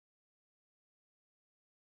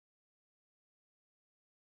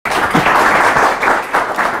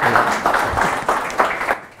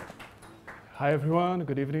Hi everyone,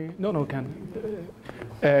 good evening. No, Ken.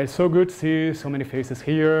 It's so good to see so many faces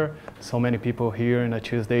here, so many people here on a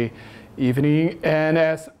Tuesday evening. And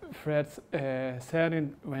as Fred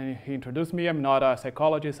said when he introduced me, I'm not a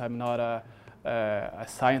psychologist, I'm not a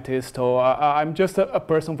scientist, so I'm just a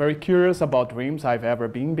person very curious about dreams I've ever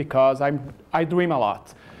been, because I dream a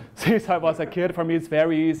lot. Since I was a kid, for me it's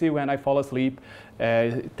very easy when I fall asleep.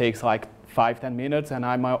 It takes like 5-10 minutes and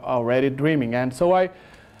I'm already dreaming. And so I've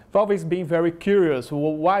always been very curious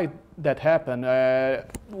why that happened.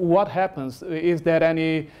 What happens? Is there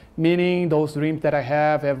any meaning, those dreams that I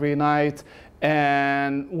have every night?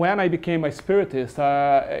 And when I became a Spiritist,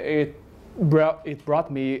 it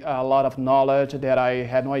brought me a lot of knowledge that I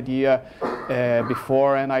had no idea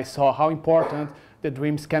before, and I saw how important the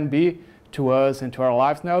dreams can be to us and to our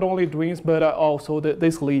lives. Not only dreams, but also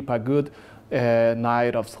the sleep, a good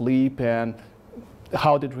night of sleep, and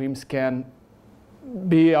how the dreams can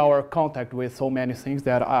be our contact with so many things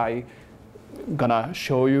that I'm gonna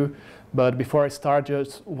show you. But before I start,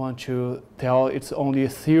 just want to tell it's only a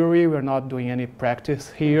theory. We're not doing any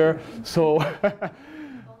practice here, so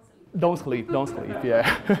don't sleep,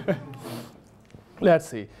 yeah. Let's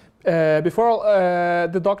see.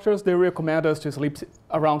 The doctors, they recommend us to sleep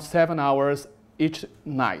around 7 hours each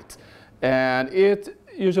night. And it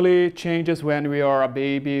usually changes when we are a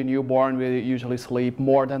baby, newborn. We usually sleep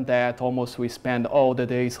more than that. Almost we spend all the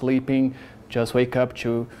day sleeping, just wake up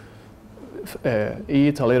to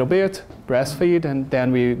eat a little bit, breastfeed, and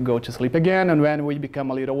then we go to sleep again. And when we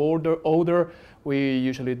become a little older, we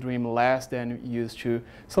usually dream less than used to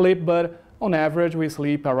sleep. But on average, we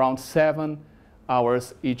sleep around 7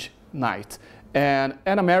 hours each night. And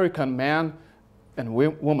an American man and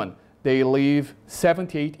woman, they live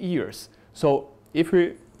 78 years. So if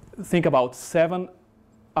we think about 7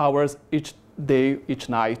 hours each day, each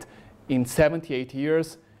night, in 78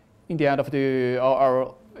 years, in the end of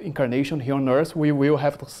our incarnation here on Earth, we will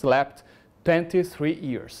have slept 23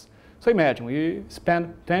 years. So imagine, we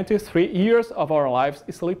spend 23 years of our lives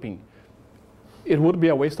sleeping. It would be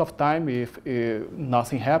a waste of time if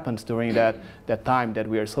nothing happens during that time that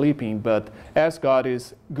we are sleeping. But as God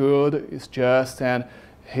is good, is just, and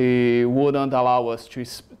He wouldn't allow us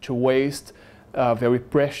to waste a very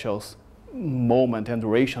precious moment and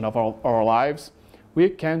duration of our lives, we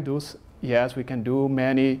can do, yes, we can do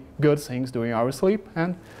many good things during our sleep.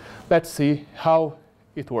 And let's see how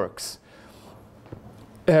it works.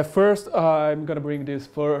 First, I'm going to bring this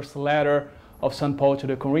first letter of St. Paul to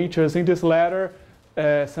the Corinthians. In this letter,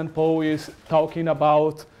 St. Paul is talking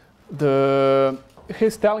about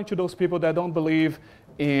he's telling to those people that don't believe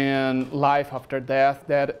in life after death,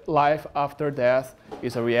 that life after death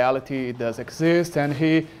is a reality, it does exist. And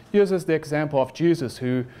he uses the example of Jesus,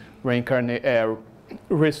 who the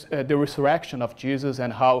resurrection of Jesus,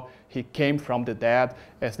 and how he came from the dead,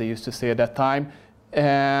 as they used to say at that time.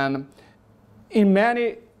 And in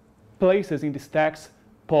many places in this text,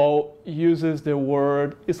 Paul uses the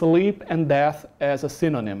word sleep and death as a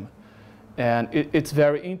synonym. And it's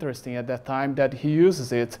very interesting at that time that he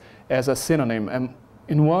uses it as a synonym. And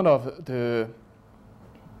in one of the...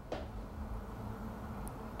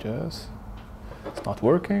 it's not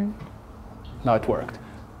working. Now it worked.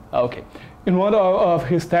 Okay. In one of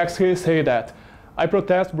his texts, he says that, "I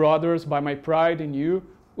protest, brothers, by my pride in you,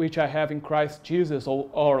 which I have in Christ Jesus,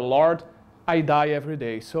 our Lord, I die every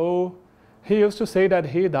day." So he used to say that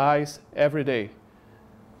he dies every day.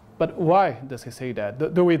 But why does he say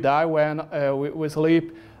that? Do we die when we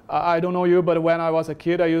sleep? I don't know you, but when I was a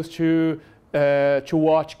kid, I used to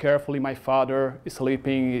watch carefully my father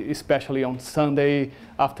sleeping, especially on Sunday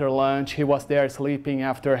after lunch. He was there sleeping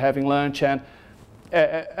after having lunch, and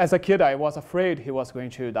as a kid, I was afraid he was going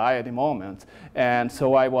to die at the moment. And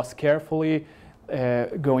so I was carefully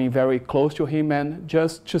going very close to him, and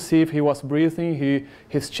just to see if he was breathing,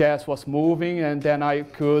 his chest was moving, and then I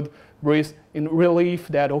could breathe in relief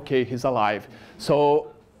that, okay, he's alive. So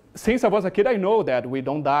since I was a kid, I know that we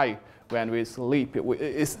don't die when we sleep.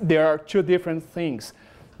 There are two different things.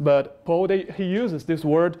 But Paul, he uses this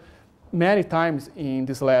word many times in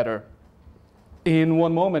this letter. In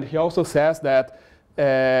one moment, he also says that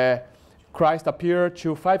Christ appeared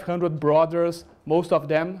to 500 brothers, most of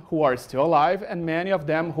them who are still alive, and many of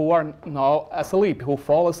them who are now asleep, who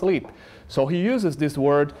fall asleep. So he uses this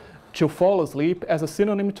word to fall asleep as a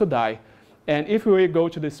synonym to die. And if we go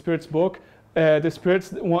to the Spirit's book, the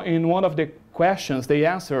Spirits, in one of the questions they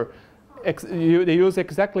answer, they use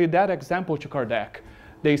exactly that example to Kardec.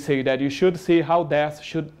 They say that you should see how death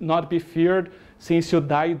should not be feared, since you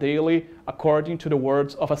die daily according to the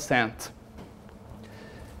words of a saint.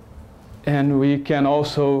 And we can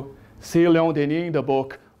also see Leon Denis in the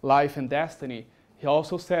book life and destiny, he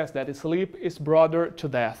also says that sleep is brother to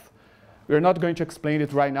death. We're not going to explain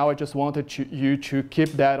it right now. I just wanted you to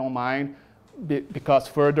keep that on mind because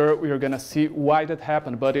further we are going to see why that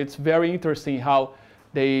happened. But it's very interesting how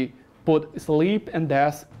they put sleep and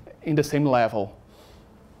death in the same level.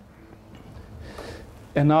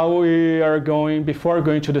 And now we are going, before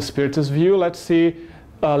going to the Spiritist view, let's see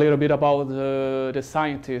a little bit about the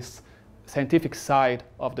scientific side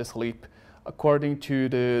of the sleep. According to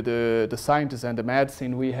the scientists and the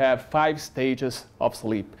medicine, we have 5 stages of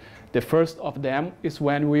sleep. The first of them is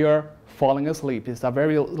when we are falling asleep. It's a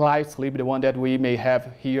very light sleep, the one that we may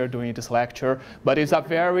have here during this lecture, but it's a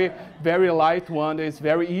very, very light one. It's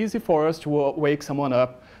very easy for us to wake someone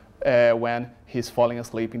up when he's falling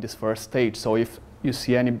asleep in this first stage. So if you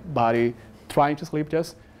see anybody trying to sleep,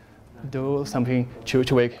 just do something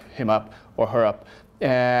to wake him up or her up.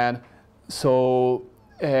 And so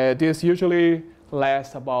this usually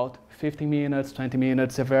lasts about 15 minutes, 20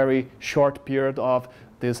 minutes, a very short period of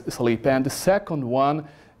this sleep. And the second one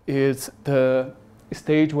is the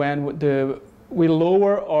stage when we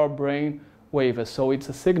lower our brain waves. So it's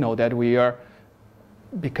a signal that we are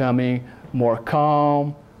becoming more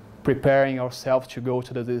calm, preparing ourselves to go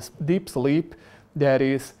to this deep sleep. That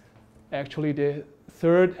is actually the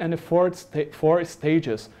third and the fourth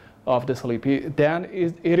stages of the sleep. Then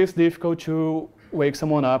it is difficult to wake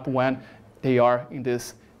someone up when they are in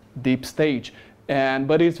this deep stage.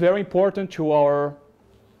 But it's very important to our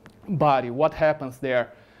body. What happens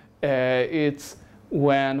there? It's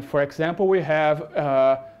when, for example, we have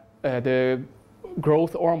the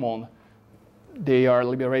growth hormone. They are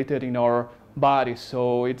liberated in our body.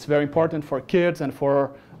 So it's very important for kids and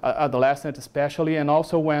for adolescents especially. And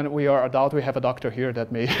also when we are adult, we have a doctor here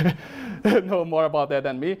that may know more about that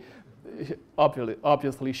than me.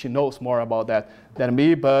 Obviously, she knows more about that than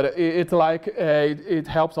me, but it's like it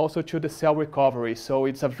helps also to the cell recovery. So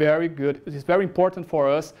it's it's very important for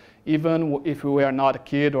us, even if we are not a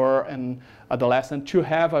kid or an adolescent, to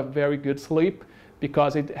have a very good sleep,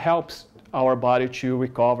 because it helps our body to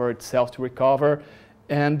recover, itself to recover.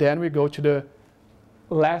 And then we go to the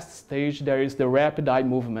last stage. There is the rapid eye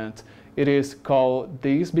movement. It is called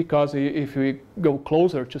this because if we go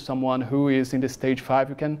closer to someone who is in the stage 5,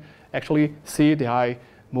 you can actually see the eye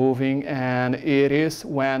moving, and it is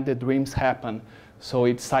when the dreams happen. So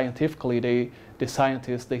it's scientifically, the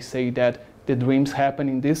scientists, they say that the dreams happen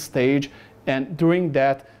in this stage, and during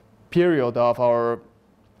that period of our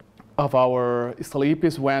sleep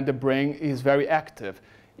is when the brain is very active.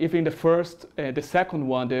 If in the second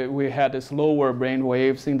one, we had the slower brain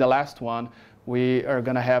waves, in the last one, we are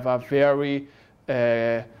going to have a very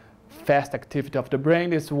fast activity of the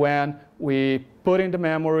brain. Is when we put in the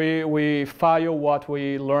memory, we file what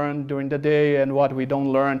we learned during the day and what we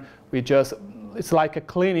don't learn. It's like a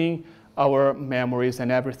cleaning our memories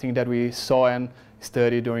and everything that we saw and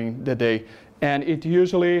studied during the day. And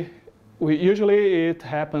usually it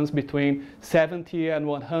happens between 70 and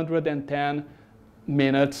 110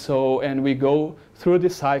 minutes. So, and we go through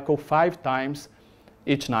this cycle 5 times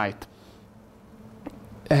each night.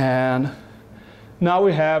 And now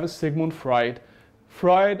we have Sigmund Freud.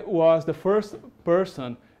 Freud was the first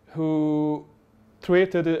person who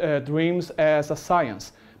treated dreams as a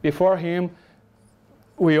science. Before him,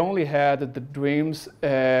 we only had the dreams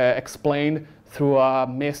explained through a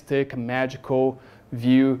mystic, magical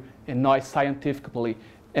view and not scientifically.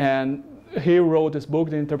 And he wrote this book,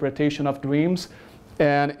 The Interpretation of Dreams.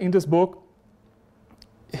 And in this book,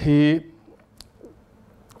 he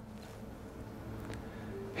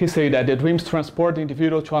said that the dreams transport the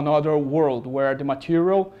individual to another world where the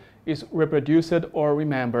material is reproduced or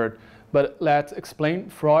remembered. But let's explain,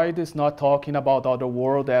 Freud is not talking about other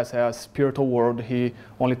world as a spiritual world. He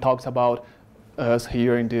only talks about us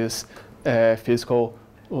here in this physical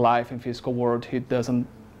life and physical world. He doesn't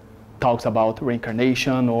talk about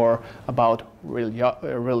reincarnation or about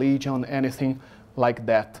religion, anything like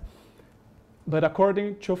that. But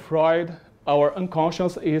according to Freud, our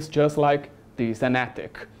unconscious is just like this, an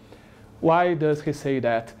attic. Why does he say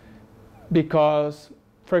that? Because,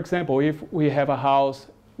 for example, if we have a house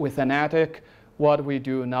with an attic, what we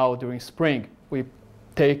do now during spring, we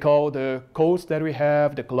take all the coats that we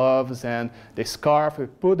have, the gloves and the scarf, we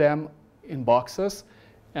put them in boxes,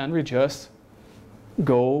 and we just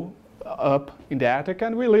go up in the attic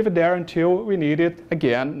and we leave it there until we need it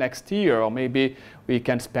again next year, or maybe we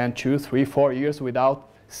can spend 2, 3, 4 years without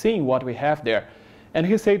seeing what we have there. And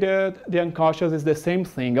he said that the unconscious is the same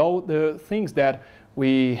thing. All the things that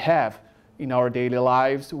we have in our daily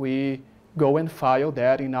lives, we go and file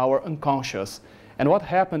that in our unconscious. And what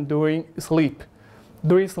happened during sleep?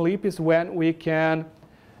 During sleep is when we can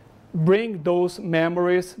bring those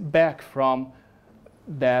memories back from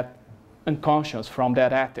that unconscious, from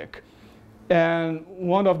that attic. And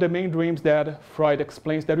one of the main dreams that Freud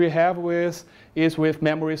explains that we have is with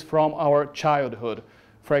memories from our childhood.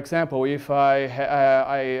 For example, if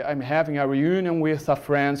I'm having a reunion with a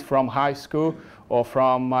friend from high school or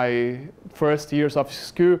from my first years of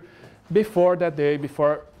school, before that day,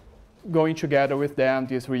 before going together with them,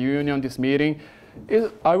 this reunion, this meeting,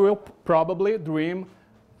 I will probably dream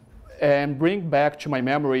and bring back to my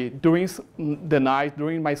memory during the night,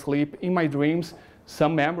 during my sleep, in my dreams,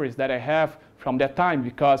 some memories that I have from that time,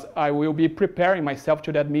 because I will be preparing myself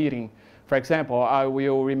to that meeting. For example, I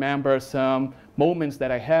will remember some moments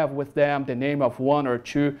that I have with them, the name of one or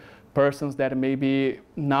two persons that maybe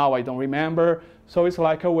now I don't remember. So it's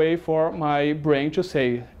like a way for my brain to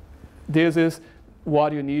say, this is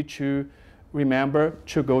what you need to remember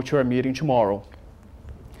to go to our meeting tomorrow.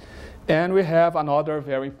 And we have another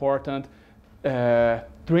very important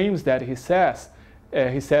dreams that he says.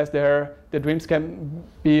 He says there the dreams can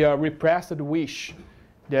be a repressed wish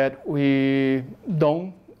that we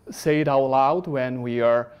don't say it out loud when we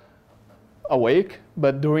are awake,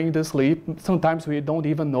 but during the sleep, sometimes we don't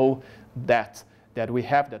even know that we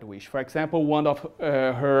have that wish. For example, one of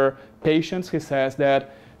her patients, he says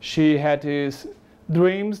that she had this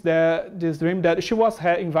dream that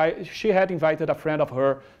she had invited a friend of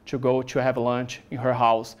her to go to have lunch in her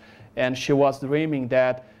house, and she was dreaming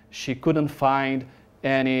that she couldn't find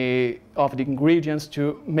any of the ingredients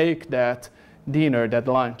to make that dinner, that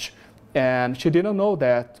lunch. And she didn't know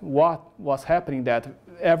that what was happening, that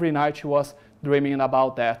every night she was dreaming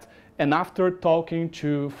about that. And after talking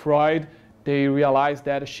to Freud, they realized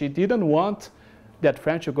that she didn't want that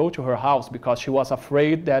friend to go to her house because she was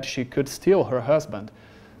afraid that she could steal her husband.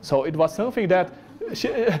 So it was something that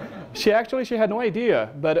she had no idea.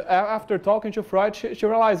 But after talking to Freud, she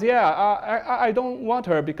realized, yeah, I don't want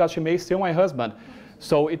her because she may steal my husband.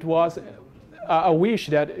 So it was a wish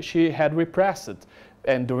that she had repressed.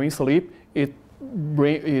 And during sleep, it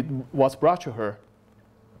was brought to her.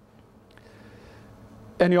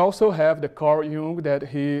 And you also have the Carl Jung that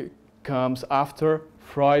he comes after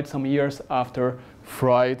Freud, some years after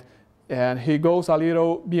Freud, and he goes a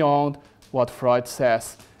little beyond what Freud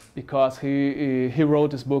says, because he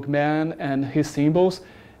wrote this book, Man and His Symbols,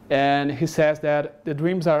 and he says that the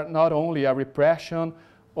dreams are not only a repression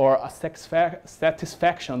or a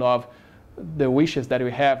satisfaction of the wishes that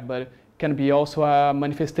we have, but can be also a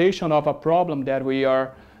manifestation of a problem that we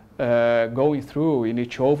are going through, we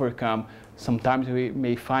need to overcome. Sometimes we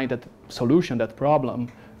may find that solution, that problem,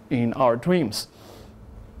 in our dreams.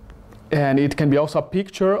 And it can be also a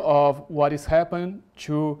picture of what is happening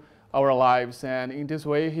to our lives. And in this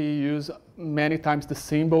way, he used many times the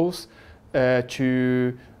symbols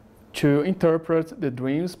to interpret the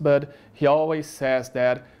dreams, but he always says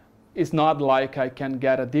that it's not like I can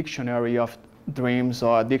get a dictionary of dreams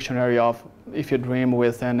or a dictionary of if you dream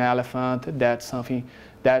with an elephant, that's something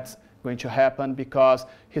that's going to happen, because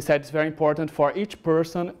he said it's very important for each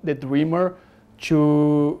person, the dreamer,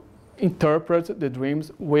 to interpret the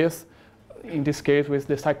dreams with, in this case, with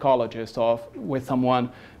the psychologist or with someone,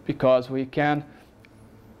 because we can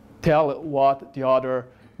tell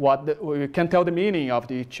we can tell the meaning of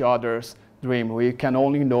each other's dream. We can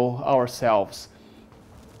only know ourselves.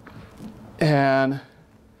 And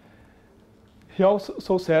he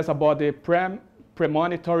also says about the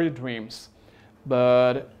premonitory dreams,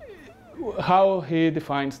 but how he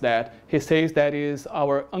defines that, he says that is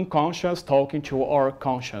our unconscious talking to our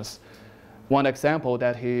conscious. One example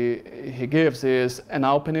that he gives is an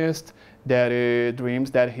alpinist that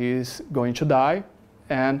dreams that he's going to die,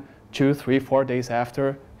 and 2, 3, 4 days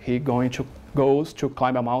after, he goes to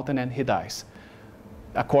climb a mountain and he dies.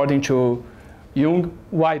 According to Jung,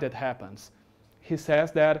 why that happens? He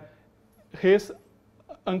says that his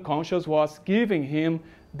unconscious was giving him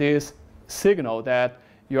this signal that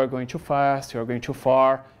you are going too fast, you are going too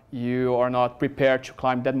far, you are not prepared to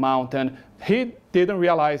climb that mountain. He didn't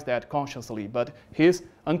realize that consciously, but his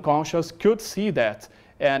unconscious could see that.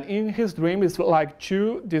 And in his dream, it's like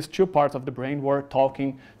these two parts of the brain were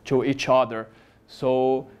talking to each other.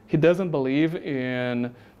 So he doesn't believe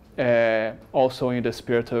in also in the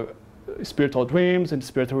spiritual dreams, in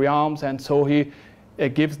spiritual realms, and so he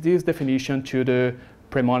gives this definition to the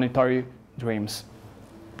premonitory dreams.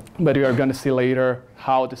 But we are going to see later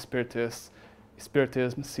how the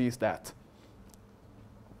Spiritism sees that.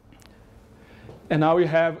 And now we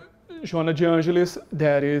have Joana de Angelis,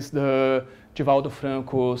 that is the Divaldo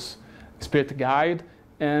Franco's spirit guide,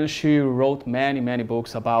 and she wrote many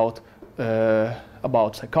books about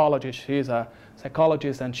psychology. She's a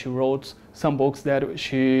psychologist, and she wrote some books that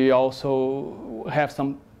she also have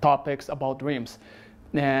some topics about dreams.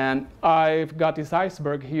 And I've got this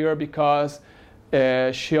iceberg here because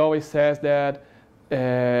she always says that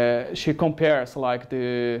she compares like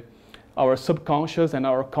our subconscious and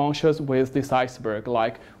our conscious with this iceberg.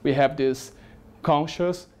 Like we have this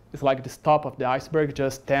conscious, it's like the top of the iceberg,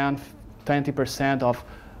 just 20% of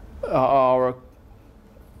our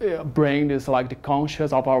brain is like the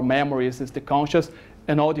conscious, of our memories is the conscious,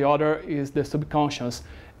 and all the other is the subconscious.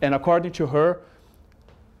 And according to her,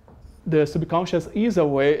 the subconscious is a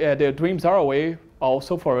way, the dreams are a way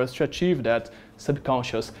also for us to achieve that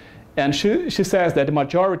subconscious. And she says that the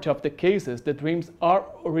majority of the cases, the dreams are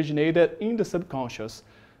originated in the subconscious.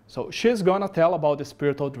 So she's gonna tell about the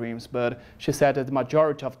spiritual dreams, but she said that the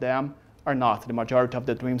majority of them are not. The majority of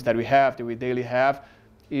the dreams that we have, that we daily have,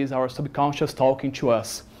 is our subconscious talking to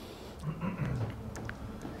us.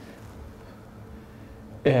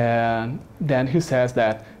 And then he says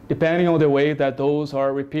that depending on the way that those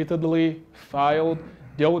are repeatedly filed,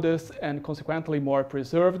 the oldest and consequently more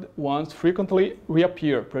preserved ones frequently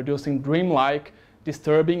reappear, producing dreamlike,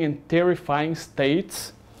 disturbing, and terrifying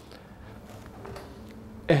states.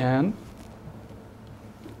 And,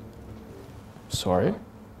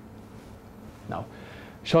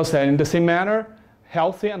 she said, in the same manner,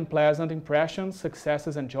 healthy and pleasant impressions,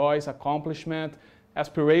 successes and joys, accomplishment,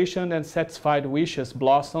 aspiration and satisfied wishes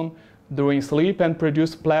blossom during sleep and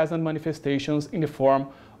produce pleasant manifestations in the form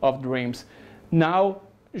of dreams. Now,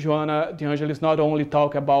 Joana De Angelis not only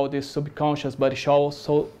talk about the subconscious, but she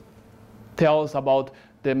also tells about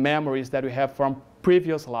the memories that we have from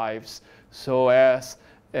previous lives. So as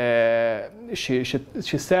she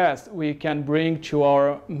says, we can bring to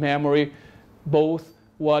our memory both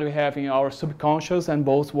what we have in our subconscious and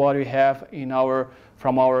both what we have in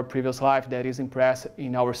from our previous life that is impressed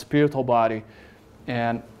in our spiritual body.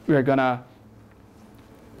 And we're gonna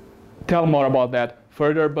tell more about that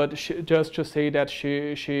further, but just to say that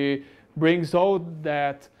she brings all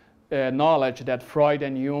that knowledge that Freud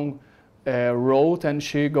and Jung wrote, and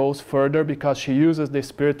she goes further because she uses the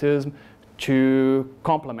Spiritism to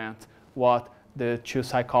complement what the two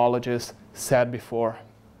psychologists said before.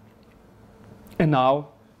 And now,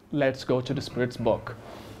 let's go to the Spirit's book.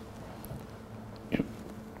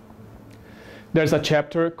 There's a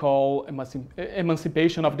chapter called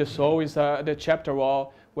Emancipation of the Soul. Is the chapter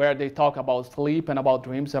where they talk about sleep and about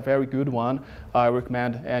dreams, a very good one. I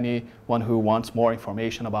recommend anyone who wants more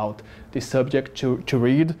information about this subject to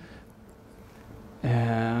read. Do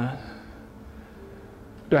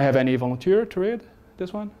I have any volunteer to read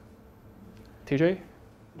this one? TJ?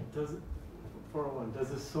 Does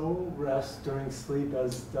the soul rest during sleep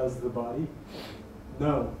as does the body?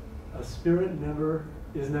 No. A spirit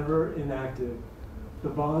is never inactive. The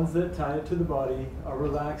bonds that tie it to the body are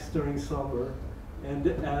relaxed during slumber, and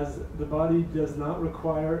as the body does not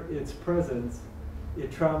require its presence, it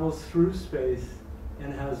travels through space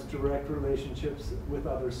and has direct relationships with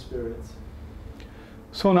other spirits.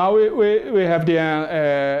 So now we have the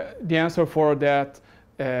answer for that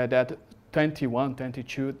 21,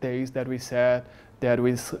 22 days that we said that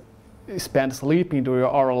we spend sleeping during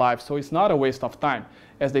our life. So it's not a waste of time.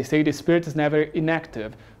 As they say, the spirit is never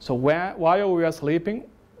inactive. So while we are sleeping,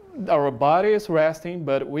 our body is resting,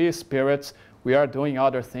 but we spirits, we are doing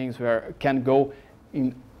other things. We can go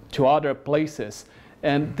to other places.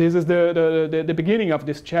 And this is the beginning of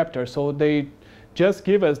this chapter. So they just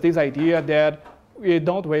give us this idea that we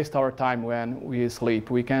don't waste our time when we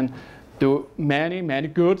sleep. We can do many, many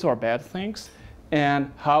good or bad things,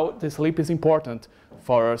 and how the sleep is important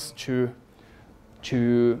for us is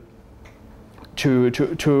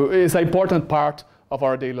an important part of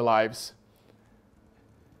our daily lives.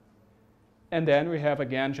 And then we have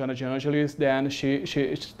again Joana De Angelis. Then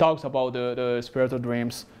she talks about the spiritual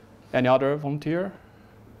dreams. Any other volunteer?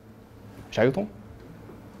 Jailton?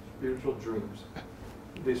 Spiritual dreams.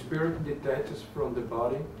 The spirit detaches from the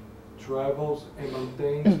body, travels and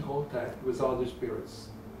maintains contact with other spirits,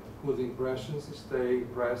 whose impressions stay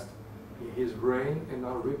impressed in his brain and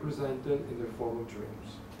are represented in the form of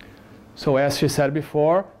dreams. So as she said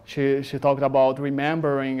before, she talked about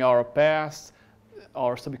remembering our past,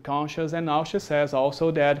 our subconscious, and now she says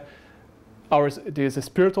also that these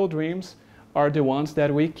spiritual dreams are the ones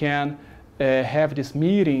that we can have these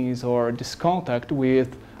meetings or this contact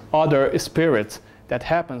with other spirits that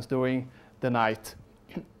happens during the night.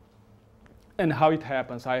 And how it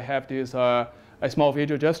happens. I have this a small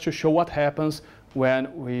video just to show what happens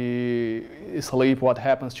when we sleep, what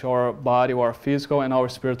happens to our body, our physical and our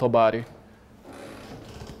spiritual body.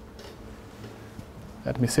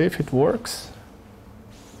 Let me see if it works.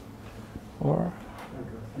 Or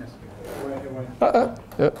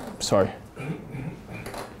Yes. sorry.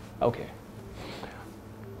 Okay.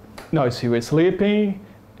 Now you see we're sleeping,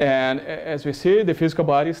 and as we see, the physical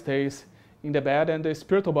body stays in the bed, and the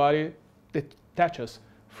spiritual body detaches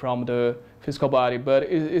from the physical body. But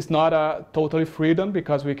it's not a totally freedom,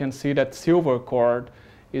 because we can see that silver cord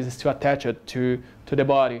is still attached to the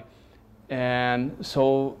body, and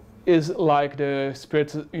so it's like the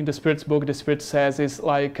Spirit in the Spirit's book. The Spirit says it's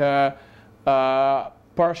like a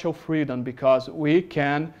partial freedom, because we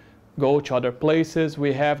can go to other places.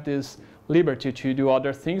 We have this liberty to do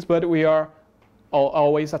other things, but we are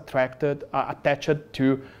always attached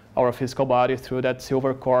to our physical body through that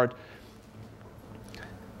silver cord.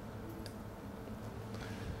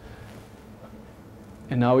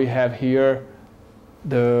 And now we have here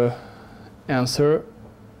the answer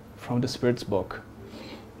from the Spirit's book.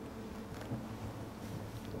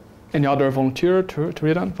 Any other volunteer to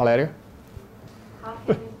read on? Valeria? How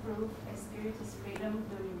can you prove a spirit's freedom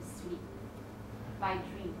during sleep? By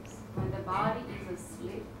dreams. When the body is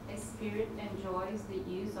asleep, a spirit enjoys the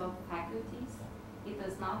use of faculties it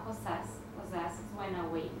does not possesses when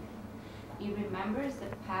awake. It remembers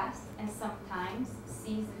the past and sometimes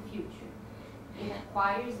sees the future. It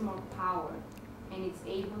acquires more power, and it's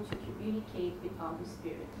able to communicate with other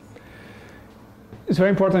spirits. It's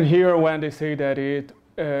very important here when they say that it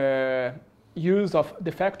use of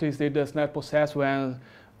the faculties it does not possess when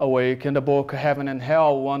awake. In the book Heaven and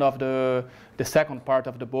Hell, one of the second part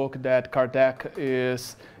of the book, that Kardec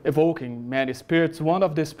is evoking many spirits. One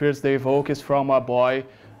of the spirits they evoke is from a boy,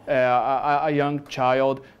 a young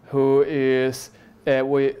child who is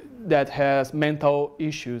that has mental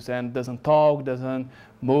issues and doesn't talk, doesn't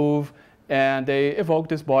move, and they evoke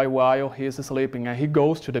this boy while he's sleeping, and he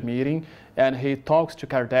goes to the meeting and he talks to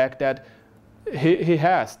Kardec that he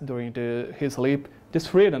has during his sleep this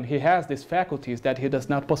freedom. He has these faculties that he does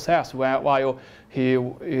not possess while he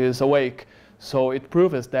is awake. So it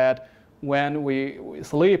proves that when we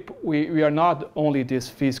sleep, we are not only this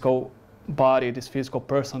physical body, this physical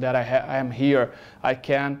person that I am here. I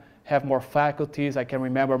can have more faculties. I can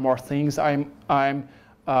remember more things. I'm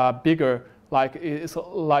bigger. It's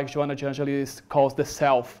like Joanna de Angelis calls the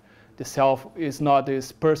self. The self is not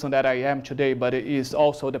this person that I am today, but it is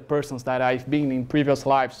also the persons that I've been in previous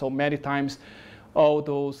lives. So many times, all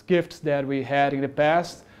those gifts that we had in the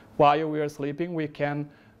past, while we are sleeping, we can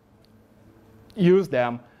use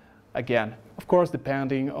them again. Of course,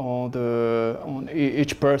 depending on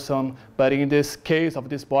each person. But in this case of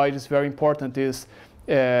this boy, it's very important this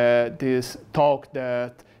talk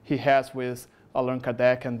that he has with Allan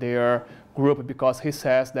Kardec and their group, because he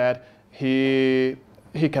says that he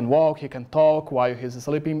can walk, he can talk while he's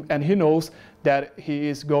sleeping, and he knows that he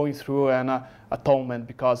is going through an atonement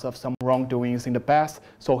because of some wrongdoings in the past.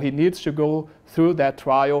 So he needs to go through that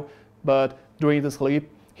trial, but during the sleep,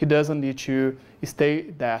 he doesn't need to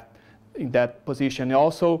stay in that position. And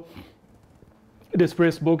also, in the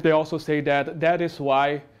Spirit's book, they also say that is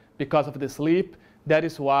why, because of the sleep, that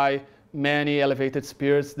is why many elevated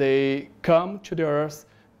spirits, they come to the earth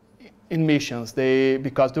in missions.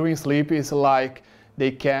 Because during sleep, it's like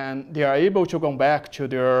they are able to go back to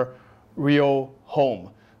their real home.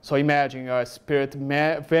 So imagine a spirit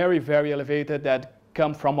very, very elevated that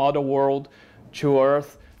come from other world to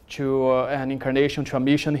earth, to an incarnation, to a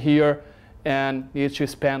mission here, and needs to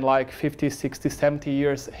spend like 50, 60, 70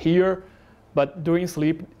 years here. But during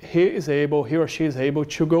sleep, he or she is able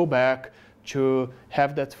to go back, to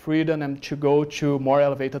have that freedom and to go to more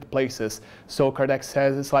elevated places. So Kardec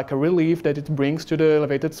says it's like a relief that it brings to the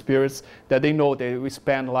elevated spirits, that they know that we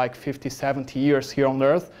spend like 50, 70 years here on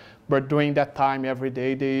earth, but during that time every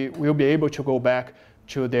day they will be able to go back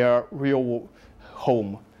to their real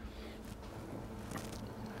home.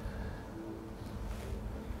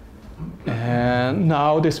 And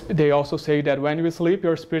now they also say that when you sleep,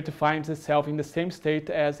 your spirit finds itself in the same state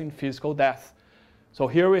as in physical death. So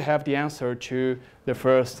here we have the answer to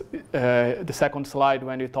the second slide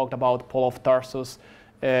when we talked about Paul of Tarsus,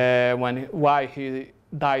 why he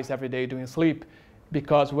dies every day during sleep.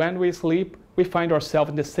 Because when we sleep, we find ourselves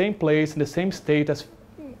in the same place, in the same state as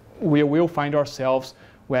we will find ourselves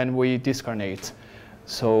when we discarnate.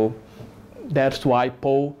 So that's why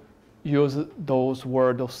Paul uses those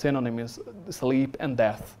words, those synonyms, sleep and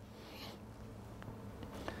death.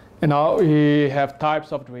 And now we have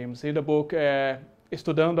types of dreams. In the book,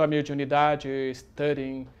 Estudando a Mediunidade,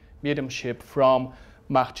 Studying Mediumship, from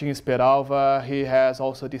Martins Peralva, he has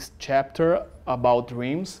also this chapter about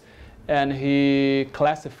dreams, and he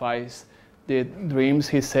classifies the dreams.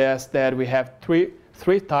 He says that we have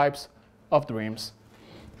three types of dreams.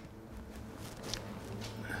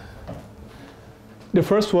 The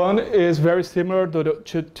first one is very similar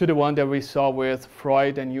to the one that we saw with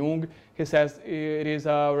Freud and Jung. He says it is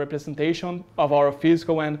a representation of our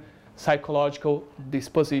physical and psychological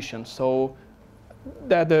disposition. So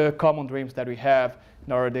that the common dreams that we have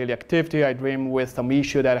in our daily activity. I dream with some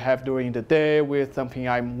issue that I have during the day, with something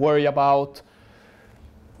I'm worried about.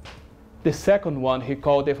 The second one he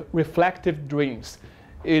called the reflective dreams.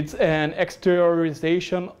 It's an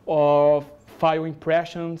exteriorization of file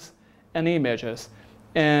impressions and images.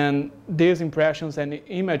 And these impressions and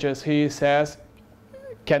images, he says,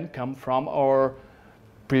 can come from our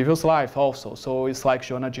previous life also. So it's like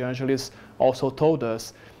Jonah de Angelis also told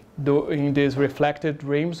us, in these reflected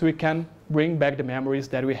dreams, we can bring back the memories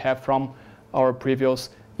that we have from our previous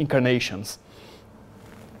incarnations.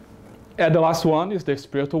 And the last one is the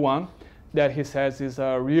spiritual one, that he says is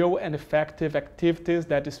real and effective activities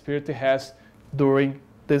that the spirit has during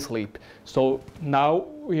the sleep. So now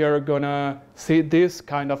we are gonna see this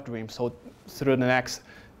kind of dream. So through the next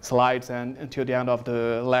slides and until the end of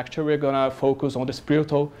the lecture, we're gonna focus on the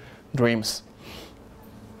spiritual dreams.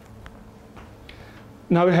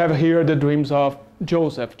 Now we have here the dreams of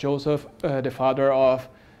Joseph, the father of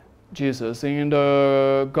Jesus. In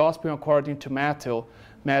the Gospel according to Matthew,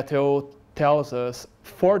 Matthew tells us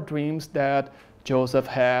 4 dreams that Joseph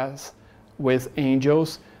has with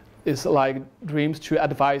angels. It's like dreams to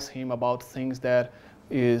advise him about things that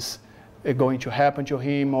is going to happen to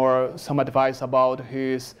him, or some advice about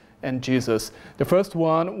his and Jesus. The first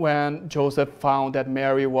one, when Joseph found that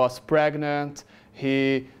Mary was pregnant,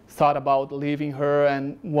 he thought about leaving her,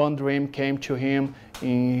 and one dream came to him.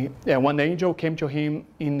 One angel came to him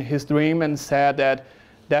in his dream and said that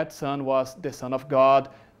that son was the Son of God,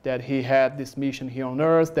 that he had this mission here on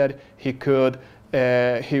earth, that he could,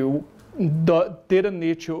 didn't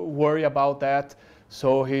need to worry about that,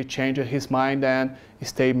 so he changed his mind and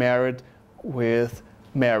stayed married with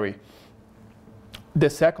Mary. The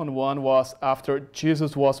second one was after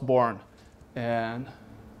Jesus was born, and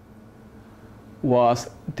was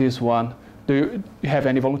this one. Do you have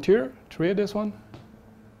any volunteer to read this one?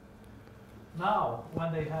 Now,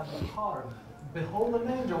 when they had departed, behold, an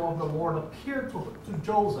angel of the Lord appeared to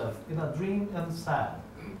Joseph in a dream and said,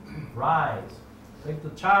 Rise, take the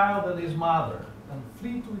child and his mother, and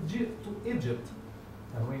flee to Egypt,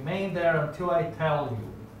 and remain there until I tell you.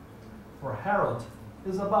 For Herod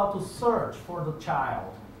is about to search for the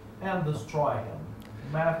child and destroy him.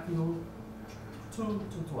 Matthew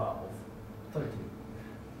 2:12, 13.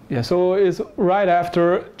 Yeah, so it's right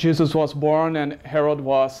after Jesus was born and Herod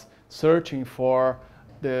was searching for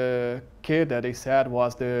the kid that they said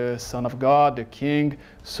was the Son of God, the king.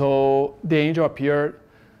 So the angel appeared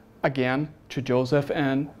again to Joseph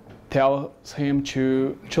and tells him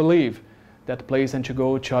to leave that place and to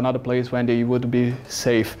go to another place when they would be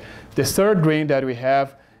safe. The third dream that we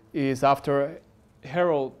have is after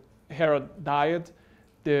Herod died,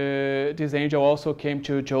 this angel also came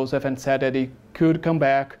to Joseph and said that he could come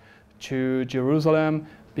back to Jerusalem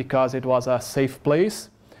because it was a safe place.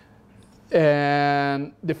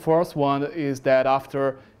 And the fourth one is that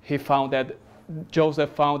after Joseph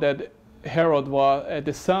found that Herod was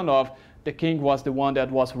the son of the king was the one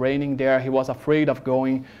that was reigning there, he was afraid of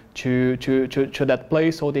going to that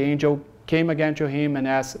place. So the angel came again to him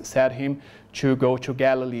and said him to go to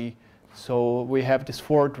Galilee. So we have these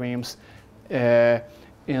 4 dreams in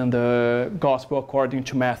the Gospel according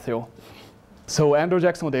to Matthew. So Andrew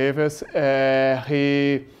Jackson Davis,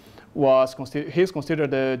 he's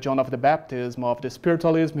considered the John of the Baptism of the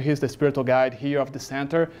spiritualism. He's the spiritual guide here of the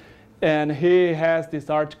center. And he has this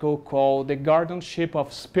article called The Guardianship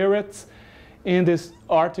of Spirits. In this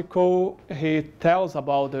article, he tells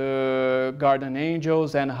about the guardian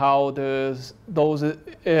angels and how those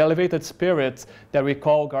elevated spirits that we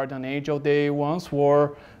call guardian angel, they once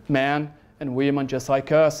were men and women just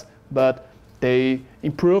like us, but they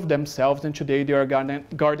improved themselves and today they are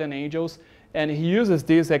guardian angels. And he uses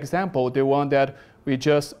this example, the one that we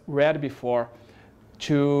just read before,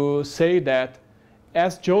 to say that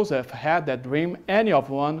as Joseph had that dream, any of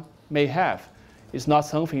one may have. It's not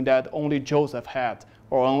something that only Joseph had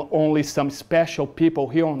or only some special people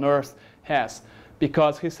here on earth has.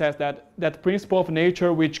 Because he says that that principle of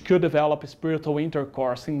nature which could develop spiritual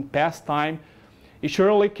intercourse in past time is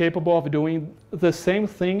surely capable of doing the same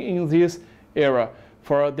thing in this era.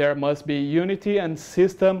 For there must be unity and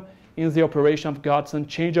system in the operation of God's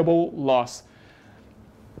unchangeable laws.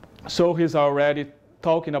 So he's already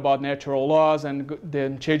talking about natural laws and the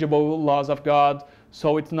unchangeable laws of God.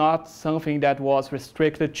 So it's not something that was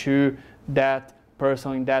restricted to that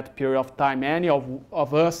person in that period of time. Any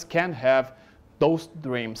of us can have those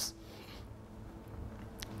dreams.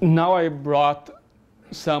 Now I brought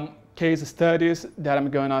some case studies that I'm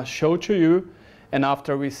gonna show to you, and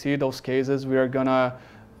after we see those cases, we are going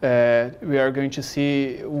to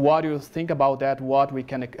see what you think about that,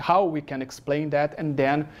 how we can explain that, and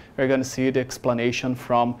then we're gonna see the explanation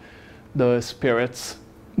from the Spirits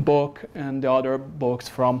book and the other books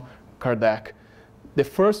from Kardec. The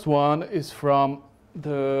first one is from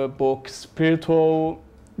the book Spiritual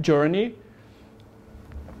Journey.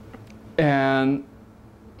 And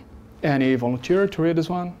any volunteer to read this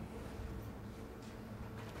one?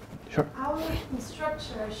 Sure. Our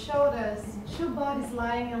instructor showed us 2 bodies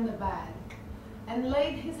lying on the bed and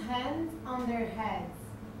laid his hands on their heads,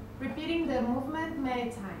 repeating the movement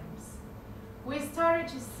many times. We started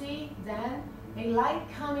to see then a light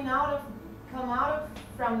come out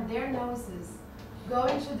from their noses,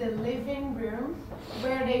 going to the living room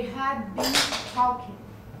where they had been talking.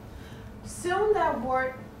 Soon there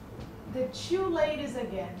were the 2 ladies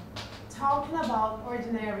again, talking about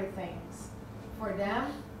ordinary things. For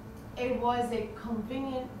them, it was a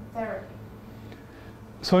convenient therapy.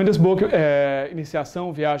 So in this book,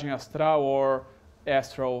 Iniciação, Viagem Astral, or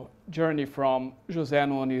Astral Journey from José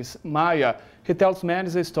Nunes Maia, he tells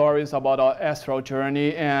many stories about our astral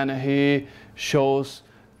journey, and he shows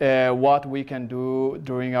what we can do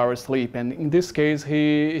during our sleep. And in this case,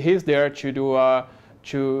 he's there to do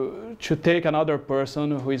to take another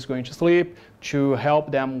person who is going to sleep, to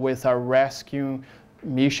help them with a rescue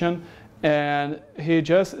mission. And he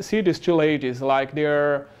just see these 2 ladies, like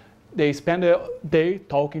they spend the day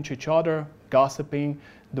talking to each other, gossiping,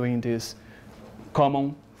 doing these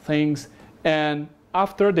common things. And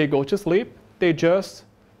after they go to sleep, they just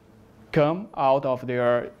come out of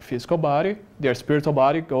their physical body, their spiritual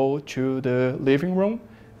body, go to the living room,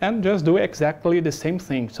 and just do exactly the same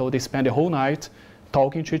thing. So they spend the whole night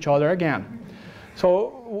talking to each other again.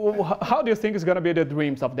 So how do you think is going to be the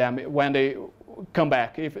dreams of them when they come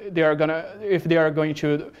back? If they are going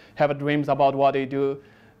to have dreams about what they do,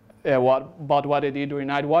 what they did during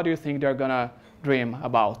night, what do you think they're going to dream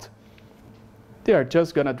about? They are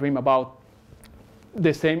just going to dream about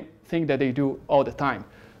the same thing that they do all the time.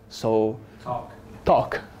 So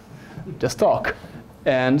talk, just talk.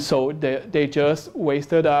 And so they just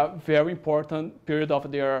wasted a very important period of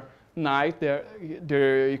their night.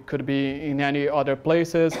 They could be in any other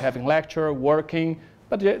places, having lecture, working,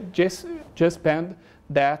 but just spend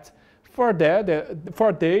that. For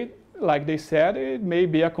they, like they said, it may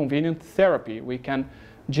be a convenient therapy. We can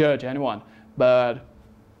judge anyone, but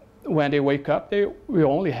when they wake up, they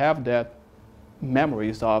will only have that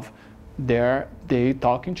memories of they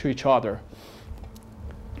talking to each other.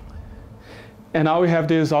 And now we have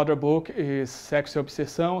this other book, is Sexo e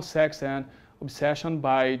Obsessão, Sex and Obsession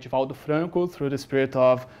by Divaldo Franco, through the spirit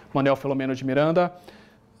of Manuel Filomeno de Miranda.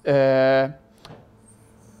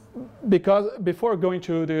 Because before going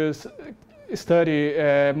to this study,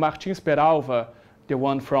 Martins Peralva, the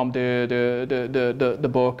one from the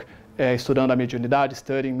book Estudando a Mediunidade,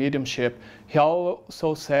 Studying Mediumship, he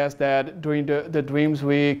also says that during the dreams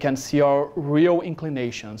we can see our real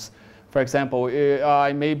inclinations. For example,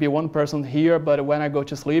 I may be one person here, but when I go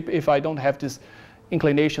to sleep, if I don't have these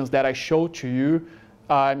inclinations that I show to you,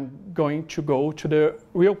 I'm going to go to the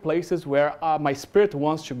real places where my spirit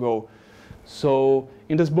wants to go. So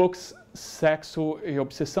in this book, Sexo e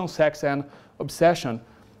Obsessão, Sex and Obsession,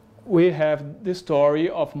 we have the story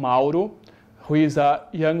of Mauro, who is a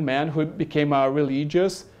young man who became a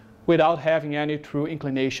religious without having any true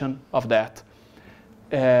inclination of that.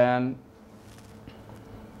 And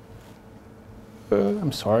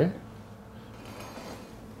I'm sorry.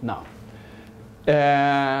 No.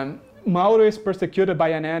 And Mauro is persecuted by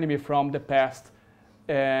an enemy from the past.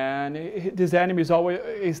 And this enemy is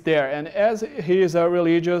always there. And as he is a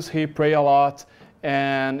religious, he prays a lot.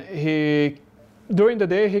 And during the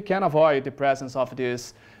day, he can avoid the presence of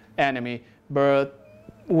this enemy. But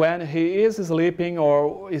when he is sleeping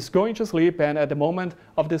or is going to sleep, and at the moment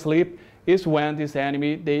of the sleep is when this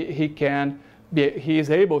enemy, he is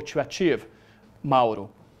able to achieve Mauro.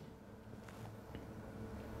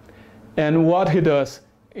 And what he does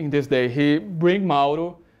in this day, he brings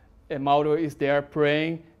Mauro, and Mauro is there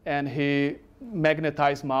praying, and he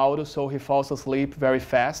magnetizes Mauro so he falls asleep very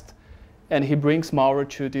fast. And he brings Mauro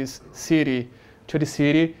to this city,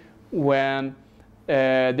 when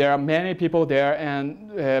there are many people there, and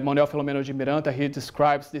Manuel Filomeno de Miranda, he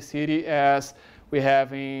describes the city as we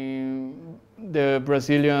have in the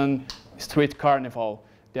Brazilian street carnival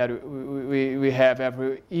that we have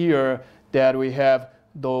every year, that we have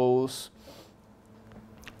those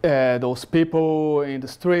people in the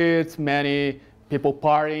streets, many people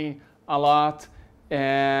partying a lot,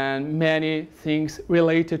 and many things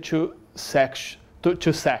related to sex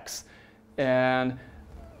to sex. And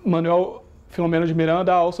Manuel Filomeno de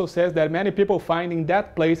Miranda also says that many people find in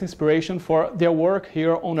that place inspiration for their work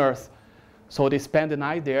here on earth. So they spend the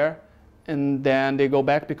night there, and then they go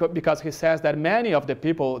back because he says that many of the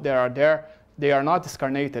people that are there, they are not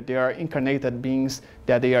discarnated, they are incarnated beings,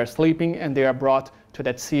 that they are sleeping and they are brought to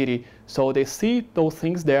that city. So they see those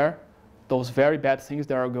things there, those very bad things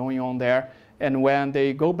that are going on there, and when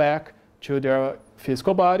they go back to their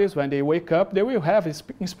physical bodies, when they wake up, they will have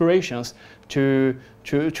inspirations to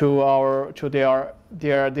their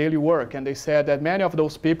daily work. And they said that many of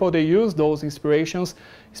those people, they use those inspirations,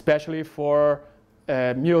 especially for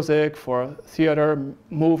music, for theater,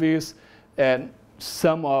 movies, and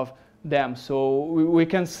some of them. So we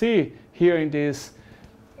can see here in this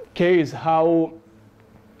case how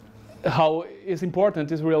is important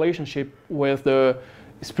this relationship with the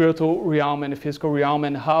spiritual realm and the physical realm,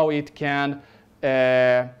 and how it can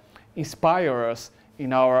inspire us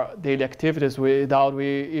in our daily activities without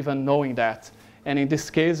we even knowing that. And in this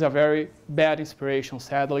case, a very bad inspiration.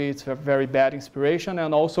 Sadly, it's a very bad inspiration.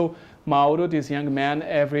 And also, Mauro, this young man,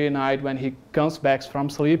 every night when he comes back from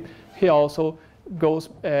sleep, he also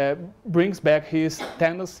brings back his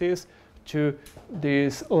tendencies to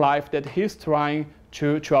this life that he's trying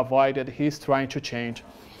to avoid, that he's trying to change.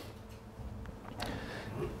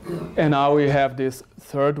 And now we have this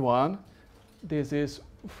third one. This is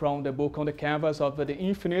from the book On the Canvas of the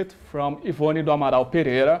Infinite from Ivone do Amaral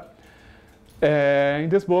Pereira. In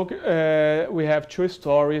this book, we have two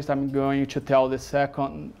stories. I'm not going to tell the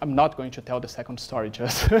second story,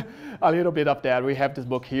 just a little bit of that. We have this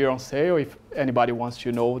book here on sale if anybody wants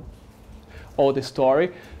to know all the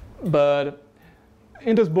story. But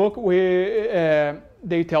in this book,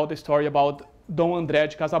 they tell the story about Dom André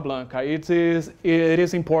de Casablanca. It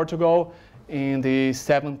is in Portugal in the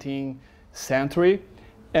 17th century.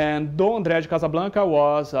 And Dom André de Casablanca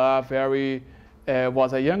was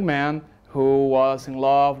a young man who was in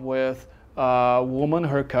love with a woman,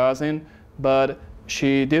 her cousin, but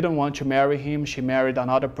she didn't want to marry him. She married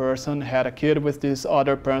another person, had a kid with this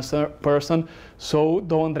other person. So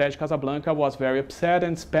Dom André de Casablanca was very upset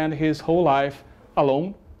and spent his whole life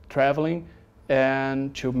alone, traveling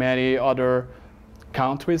and to many other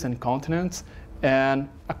countries and continents and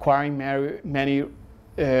acquiring many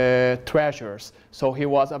treasures. So he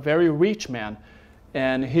was a very rich man,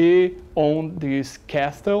 and he owned this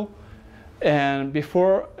castle. And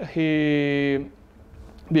before he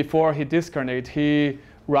discarnates, he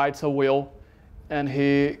writes a will, and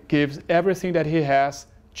he gives everything that he has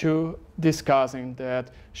to this cousin that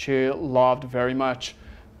she loved very much,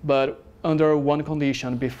 but under one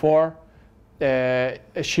condition. Before,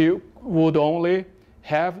 she would only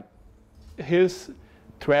have his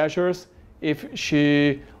treasures if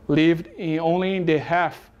she lived only in the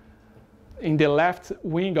left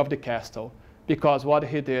wing of the castle, because what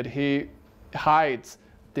he did, he hides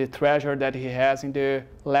the treasure that he has in the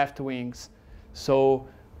left wings. So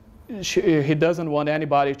he doesn't want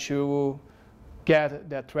anybody to get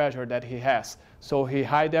that treasure that he has. So he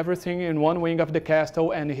hides everything in one wing of the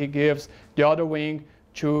castle, and he gives the other wing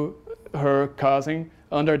to her cousin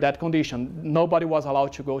under that condition. Nobody was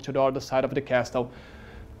allowed to go to the other side of the castle.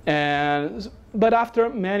 But after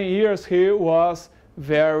many years, he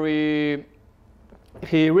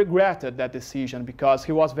regretted that decision because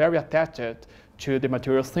he was very attached to the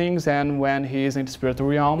material things, and when he is in the spiritual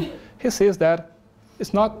realm, he sees that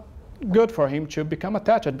it's not good for him to become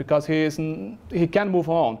attached because he can't move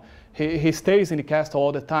on. He stays in the castle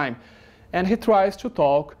all the time. And he tries to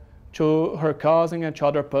talk to her cousin and to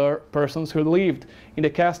other persons who lived in the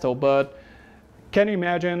castle. But can you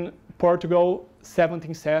imagine Portugal,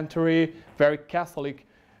 17th century, very Catholic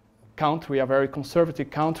country, a very conservative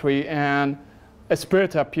country, and a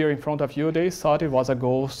spirit appeared in front of you. They thought it was a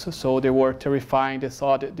ghost, so they were terrified. They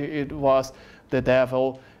thought it was the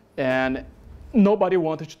devil, and nobody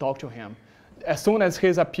wanted to talk to him. As soon as he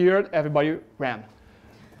appeared, everybody ran.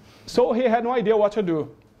 So he had no idea what to do.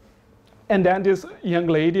 And then this young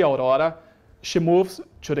lady, Aurora, she moves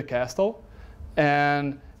to the castle,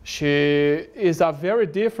 and she is a very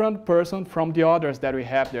different person from the others that we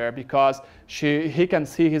have there, because he can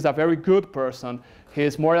see he's a very good person. He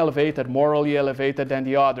is more elevated, morally elevated than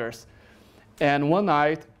the others. And one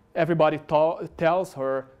night, everybody tells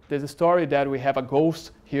her there's a story that we have a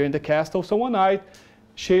ghost here in the castle. So one night,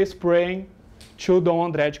 she is praying to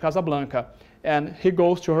Dom André de Casablanca. And he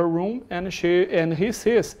goes to her room, and he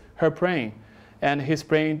sees her praying. And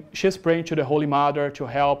she's praying to the Holy Mother to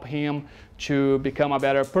help him to become a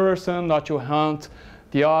better person, not to hunt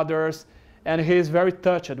the others. And he is very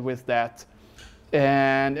touched with that.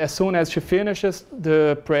 And as soon as she finishes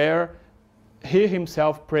the prayer, he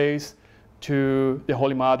himself prays to the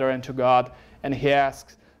Holy Mother and to God, and he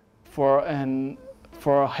asks for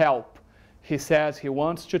help. He says he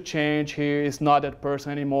wants to change, he is not that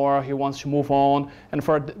person anymore, he wants to move on, and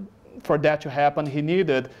for that to happen, he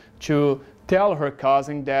needed to tell her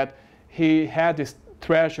cousin that he had this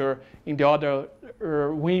treasure in the other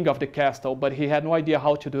wing of the castle, but he had no idea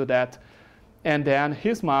how to do that. And then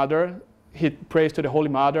his mother, he prays to the Holy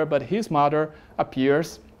Mother, but his mother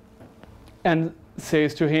appears and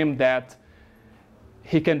says to him that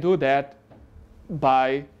he can do that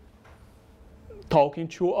by talking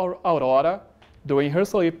to Aurora during her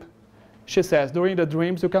sleep. She says, during the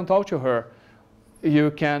dreams, you can talk to her.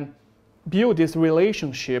 You can build this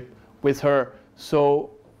relationship with her.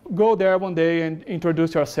 So go there one day and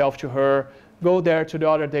introduce yourself to her. Go there to the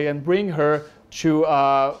other day and bring her to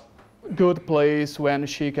a good place when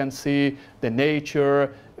she can see the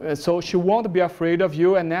nature. So she won't be afraid of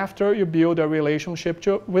you. And after you build a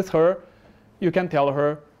relationship with her, you can tell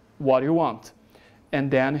her what you want.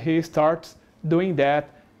 And then he starts doing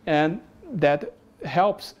that, and that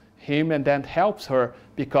helps him and that helps her,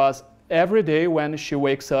 because every day when she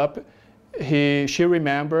wakes up, she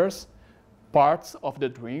remembers parts of the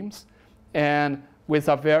dreams, and with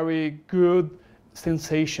a very good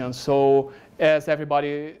sensation. So as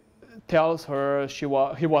everybody tells her he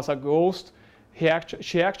was a ghost,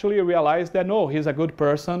 she actually realized that no, he's a good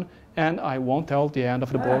person, and I won't tell the end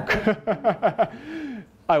of the book.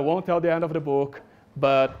 I won't tell the end of the book,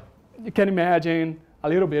 but you can imagine a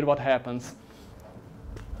little bit what happens.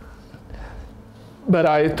 But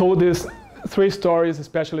I told these 3 stories,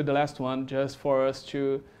 especially the last one, just for us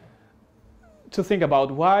to think about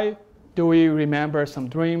why do we remember some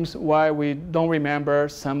dreams, why we don't remember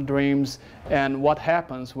some dreams, and what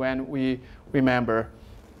happens when we remember.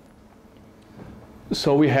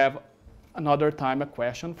 So we have another time a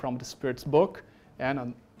question from the Spirit's book,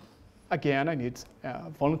 and again, I need a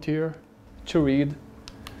volunteer to read. Do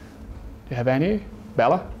you have any?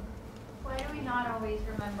 Bella? Why do we not always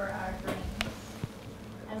remember our dreams?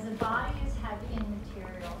 As the body is heavy and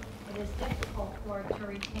material, it is difficult for it to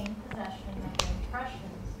retain possession of the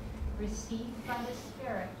impressions received from the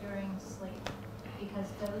spirit during sleep, because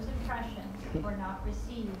those impressions were not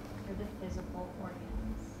received through the physical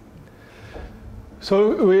organs.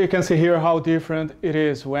 So we can see here how different it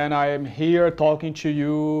is. When I am here talking to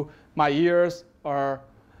you, my ears are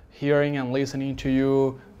hearing and listening to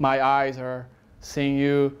you, my eyes are seeing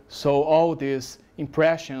you. So all these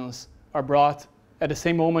impressions are brought at the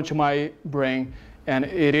same moment to my brain, and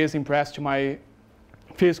it is impressed to my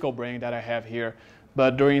physical brain that I have here.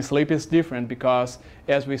 But during sleep it's different, because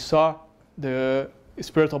as we saw, the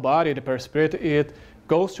spiritual body, the perispirit, it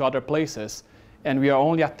goes to other places, and we are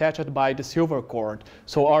only attached by the silver cord.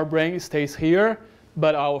 So our brain stays here,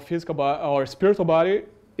 but our spiritual body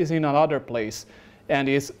is in another place, and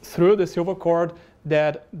it's through the silver cord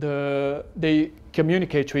that they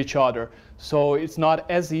communicate to each other. So it's not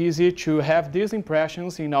as easy to have these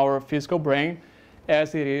impressions in our physical brain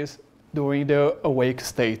as it is during the awake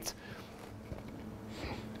state.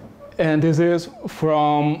 And this is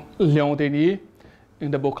from Leon Denis in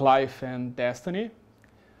the book Life and Destiny.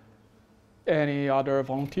 Any other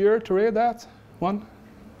volunteer to read that one?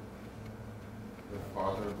 The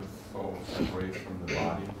farther the soul separates from the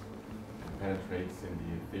body and penetrates in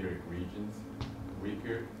the etheric regions,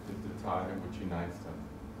 weaker is the tie which unites them,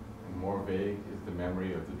 and more vague is the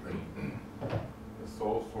memory of the dream. The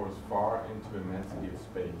soul soars far into immensity of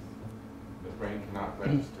space. The brain cannot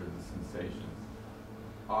register the sensations.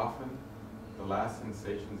 Often, the last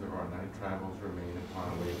sensations of our night travels remain upon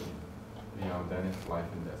awakening. Beyond then it's life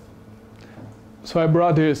and destiny. So I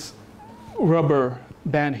brought this rubber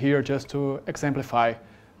band here just to exemplify.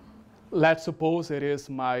 Let's suppose it is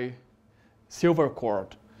my silver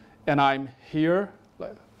cord, and I'm here.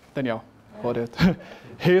 Daniel, hold it.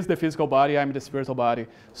 Here's the physical body, I'm the spiritual body.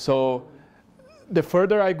 So the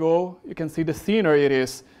further I go, you can see the thinner it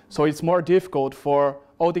is. So it's more difficult for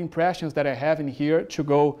all the impressions that I have in here to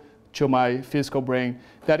go to my physical brain.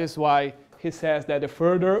 That is why he says that the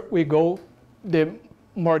further we go, the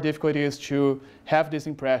more difficult it is to have this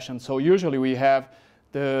impression. So usually we have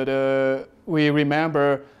we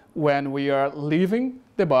remember when we are leaving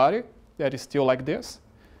the body, that is still like this,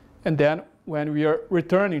 and then when we are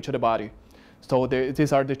returning to the body. So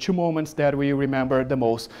these are the 2 moments that we remember the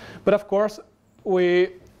most. But of course,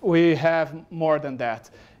 we have more than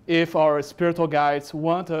that. If our spiritual guides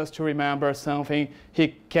want us to remember something,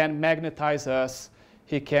 he can magnetize us,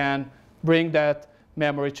 he can bring that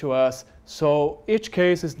memory to us. So each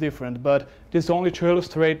case is different, but this is only to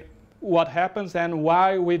illustrate what happens and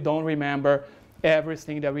why we don't remember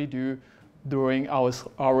everything that we do during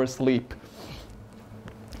our sleep.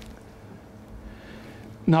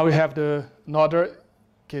 Now we have another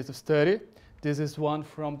case study. This is one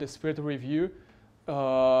from the Spirit Review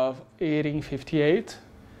of 1858.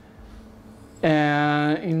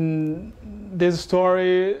 And in this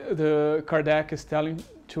story, the Kardec is telling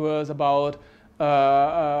to us about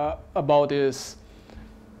this.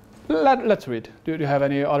 Let's read. Do you have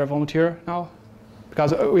any other volunteer now?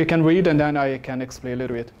 Because we can read and then I can explain a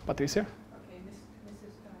little bit. Patricia? Okay, Mr.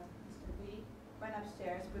 B went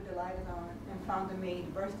upstairs with the light on and found the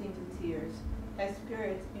maid bursting into tears, her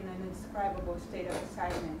spirit in an indescribable state of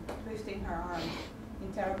excitement, twisting her arms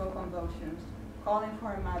in terrible convulsions, calling for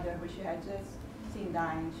her mother, who she had just seen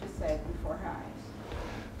dying, she said, before her eyes.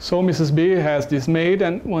 So Mrs. B has this maid,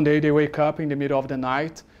 and one day they wake up in the middle of the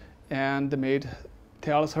night, and the maid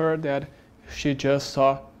tells her that she just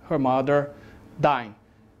saw her mother dying.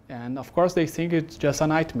 And of course they think it's just a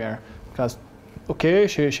nightmare, because okay,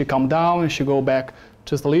 she calmed down and she go back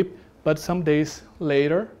to sleep, but some days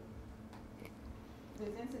later. This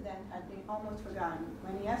incident had been almost forgotten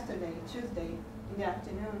when yesterday, Tuesday, in the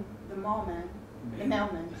afternoon, the mailman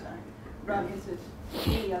brought Mrs.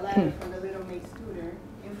 B a letter from the little maid's tutor,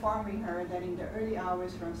 informing her that in the early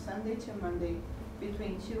hours from Sunday to Monday,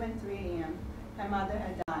 between 2 and 3 a.m., her mother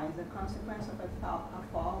had died as a consequence of a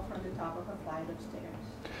fall from the top of a flight of stairs.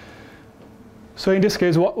 So in this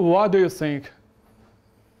case, what do you think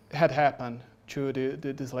had happened to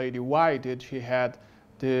this lady? Why did she have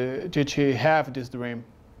this dream?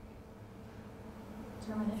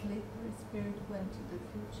 Her spirit went to the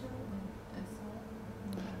future and saw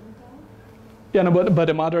her mother die? Yeah, no, but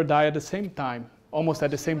the mother died at the same time, almost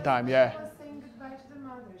at the same time, yeah. She was saying goodbye to the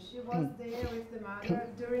mother. She was there with the mother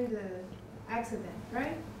during the accident,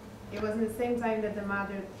 right? It was in the same time that the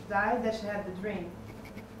mother died that she had the dream.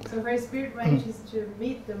 So her spirit went to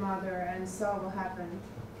meet the mother and saw what happened.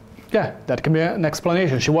 Yeah, that can be an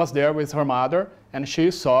explanation. She was there with her mother and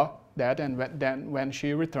she saw that, and then when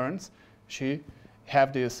she returns, she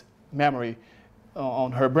have this memory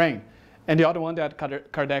on her brain. And the other one that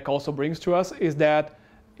Kardec also brings to us is that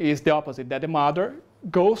is the opposite, that the mother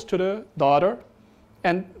goes to the daughter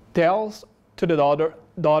and tells to the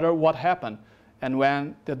daughter what happened. And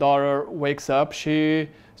when the daughter wakes up, she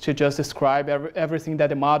just describes everything that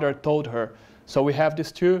the mother told her. So we have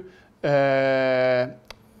these two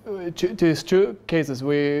cases.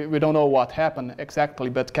 We don't know what happened exactly,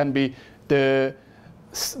 but can be the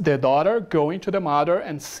daughter going to the mother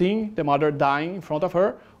and seeing the mother dying in front of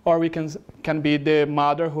her, or we can be the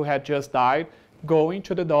mother who had just died going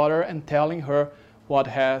to the daughter and telling her what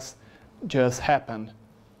has just happened.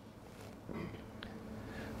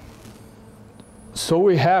 So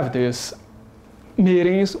we have these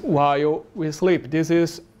meetings while we sleep. This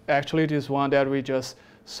is actually this one that we just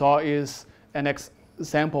saw is an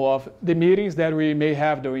example of the meetings that we may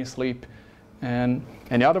have during sleep. And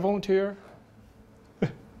any other volunteer?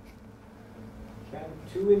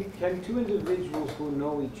 Can two individuals who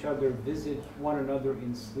know each other visit one another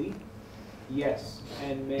in sleep? Yes,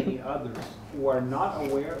 and many others who are not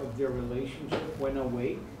aware of their relationship when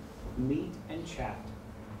awake meet and chat.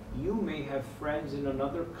 You may have friends in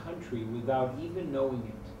another country without even knowing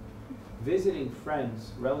it. Visiting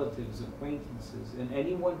friends, relatives, acquaintances, and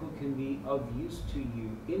anyone who can be of use to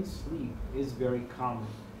you in sleep is very common,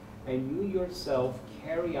 and you yourself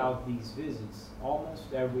carry out these visits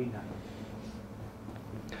almost every night.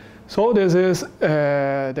 So this is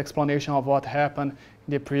the explanation of what happened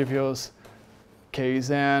in the previous case,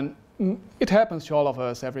 and it happens to all of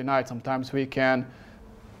us every night. Sometimes we can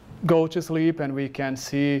go to sleep and we can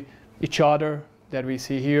see each other that we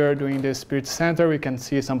see here doing the Spirit Center. We can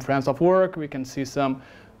see some friends of work. We can see some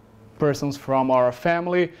persons from our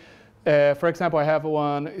family. For example, I have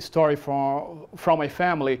one story from my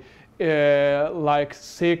family. Like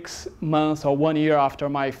 6 months or 1 year after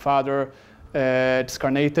my father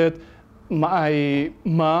discarnated, my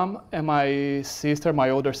mom and my sister, my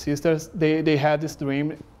older sisters, they had this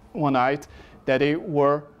dream one night that they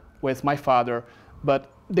were with my father. But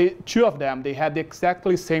two of them, they had the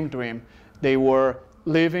exactly same dream. They were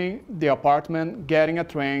leaving the apartment, getting a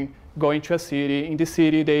train, going to a city. In the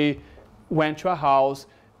city, they went to a house.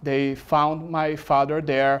 They found my father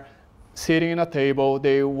there, sitting at a table.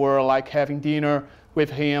 They were like having dinner with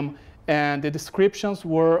him. And the descriptions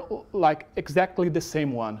were like exactly the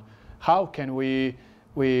same one. How can we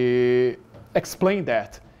explain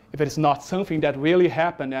that if it is not something that really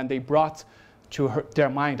happened and they brought to their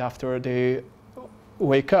mind after they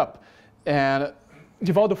wake up? And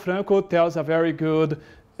Divaldo Franco tells a very good,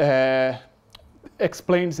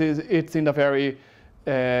 explains it in a very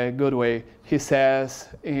good way. He says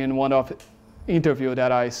in one of the interview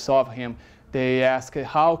that I saw of him, they ask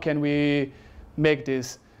how can we make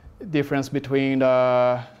this difference between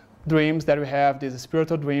the dreams that we have, these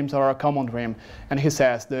spiritual dreams or a common dream. And he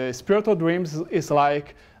says the spiritual dreams is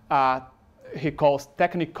like he calls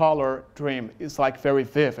Technicolor dream. It's like very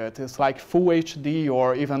vivid. It's like full HD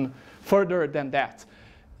or even further than that.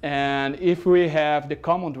 And if we have the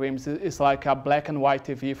common dreams, it's like a black and white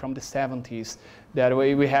TV from the 70s. That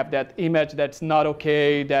way we have that image that's not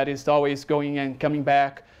okay, that is always going and coming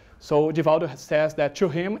back. So Divaldo says that to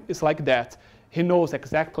him, it's like that. He knows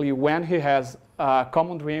exactly when he has a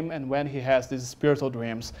common dream and when he has these spiritual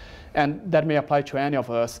dreams. And that may apply to any of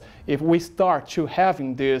us. If we start to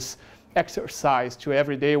having this exercise to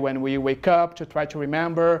every day when we wake up to try to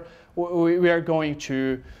remember, we are going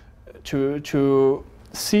to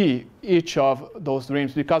see each of those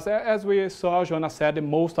dreams, because as we saw, Joanna said,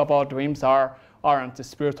 most of our dreams aren't the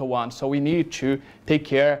spiritual ones. So we need to take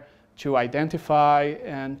care to identify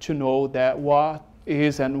and to know that what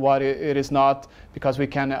is and what it is not, because we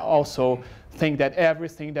can also think that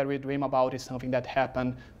everything that we dream about is something that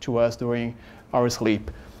happened to us during our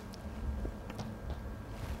sleep.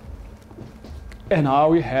 And now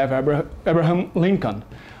we have Abraham Lincoln.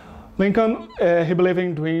 Lincoln, he believed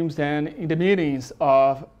in dreams and in the meanings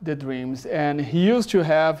of the dreams. And he used to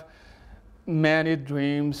have many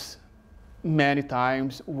dreams many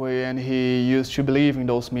times when he used to believe in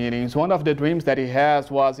those meanings. One of the dreams that he has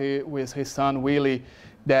was with his son Willie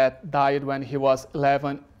that died when he was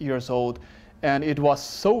 11 years old. And it was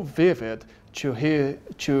so vivid to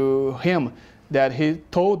him that he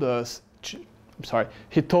told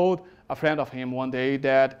he told a friend of him one day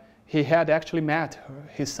that he had actually met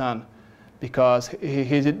his son, because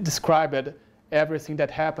he described everything that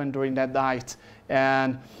happened during that night.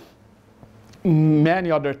 And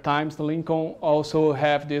many other times, Lincoln also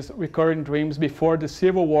had these recurring dreams before the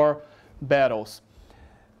Civil War battles.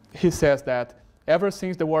 He says that ever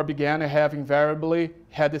since the war began, I have invariably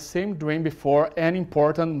had the same dream before any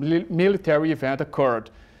important military event occurred.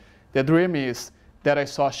 The dream is that I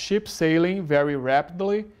saw ships sailing very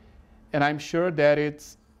rapidly, and I'm sure that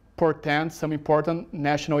it portends some important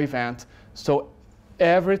national event. So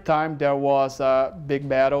every time there was a big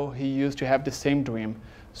battle, he used to have the same dream.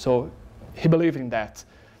 So he believed in that.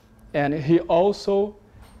 And he also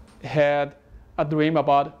had a dream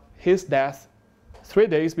about his death 3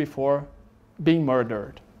 days before being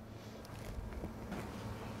murdered.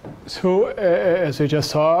 So as you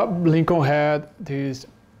just saw, Lincoln had these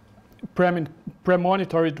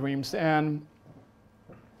premonitory dreams. And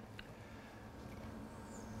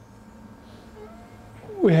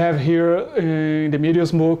we have here in the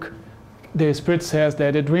Medeiros book, the Spirit says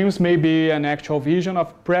that the dreams may be an actual vision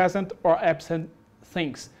of present or absent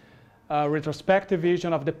things. A retrospective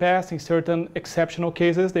vision of the past. In certain exceptional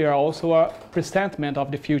cases, they are also a presentiment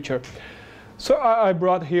of the future. So I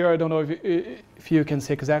brought here, I don't know if you can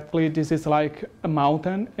see exactly, this is like a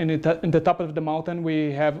mountain, and in the top of the mountain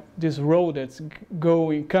we have this road that's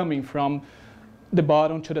coming from the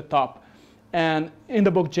bottom to the top. And in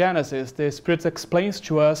the book Genesis, the Spirit explains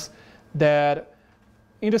to us that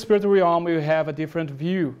in the spiritual realm we have a different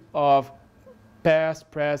view of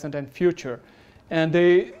past, present, and future. And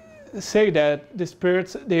they say that the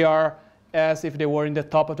spirits, they are as if they were in the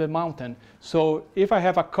top of the mountain. So if I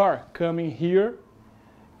have a car coming here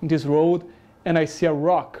in this road and I see a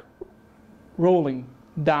rock rolling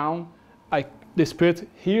down, the spirit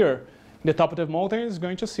here in the top of the mountain is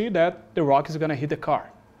going to see that the rock is going to hit the car.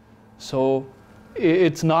 So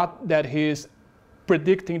it's not that he's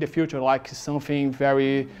predicting the future like something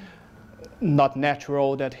very not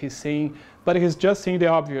natural that he's seeing, but he's just seeing the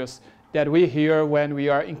obvious that we here when we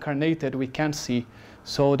are incarnated we can't see.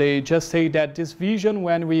 So they just say that this vision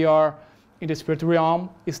when we are in the spiritual realm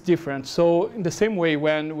is different. So in the same way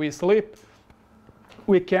when we sleep,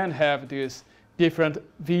 we can have this different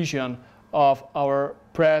vision of our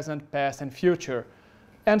present, past, and future.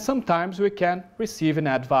 And sometimes we can receive an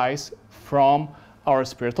advice from our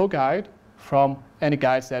spiritual guide, from any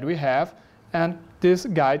guides that we have, and this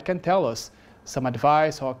guide can tell us some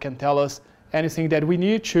advice or can tell us anything that we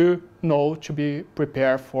need to know to be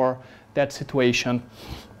prepared for that situation.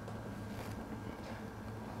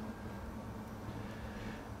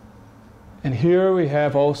 And here we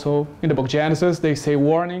have also in the book Genesis, they say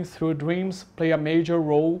warnings through dreams play a major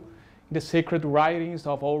role in the sacred writings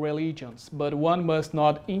of all religions, but one must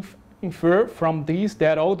not infer from these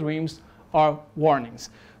that all dreams are warnings.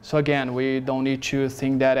 So again, we don't need to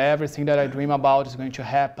think that everything that I dream about is going to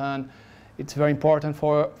happen. It's very important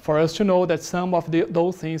for us to know that some of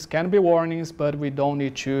those things can be warnings, but we don't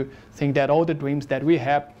need to think that all the dreams that we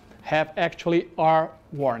have actually are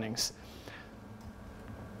warnings.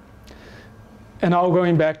 And now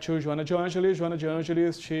going back to Joana de Angelis. Joana de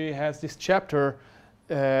Angelis, she has this chapter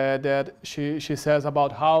that she says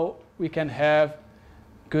about how we can have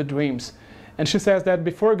good dreams. And she says that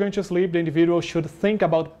before going to sleep, the individual should think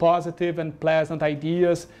about positive and pleasant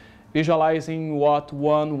ideas, visualizing what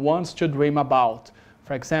one wants to dream about.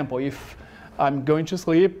 For example, if I'm going to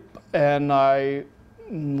sleep and I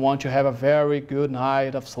want to have a very good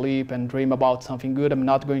night of sleep and dream about something good, I'm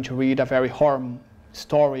not going to read a very horror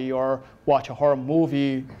story or watch a horror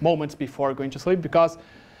movie moments before going to sleep,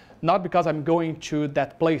 not because I'm going to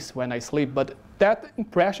that place when I sleep, but that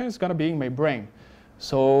impression is going to be in my brain.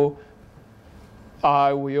 So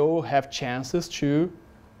I will have chances to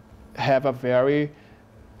have a very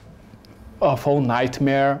awful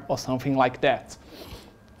nightmare or something like that.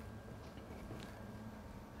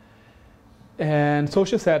 And so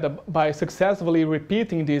she said that by successfully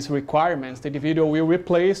repeating these requirements, the individual will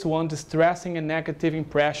replace one distressing and negative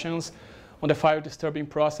impressions on the file disturbing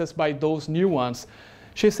process by those new ones.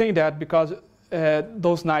 She's saying that because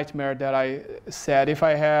those nightmares that I said, if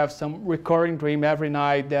I have some recurring dream every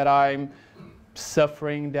night that I'm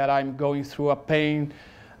suffering, that I'm going through a pain,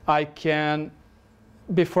 I can,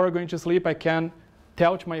 before going to sleep, I can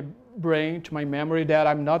tell to my brain, to my memory, that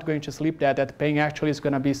I'm not going to sleep, that pain actually is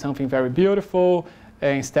going to be something very beautiful.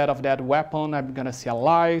 Instead of that weapon, I'm going to see a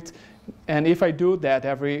light. And if I do that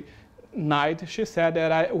every night, she said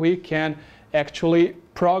that we can actually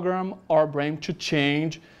program our brain to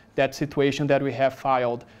change that situation that we have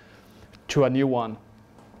filed to a new one.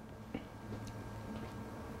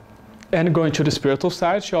 And going to the spiritual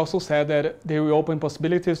side, she also said that they will open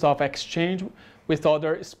possibilities of exchange with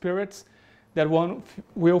other spirits that one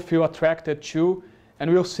will feel attracted to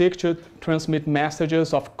and will seek to transmit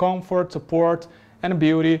messages of comfort, support, and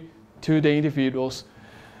beauty to the individuals.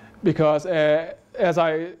 Because as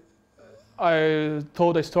I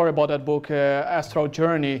told a story about that book, Astral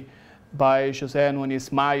Journey by José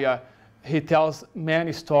Nunes Maia, he tells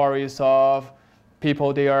many stories of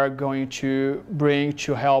people they are going to bring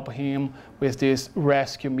to help him with these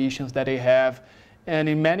rescue missions that they have. And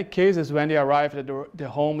in many cases, when they arrive at the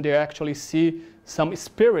home, they actually see some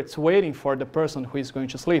spirits waiting for the person who is going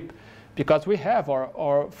to sleep. Because we have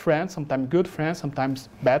our friends, sometimes good friends, sometimes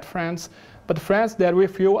bad friends, but friends that we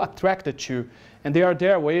feel attracted to. And they are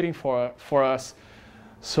there waiting for us.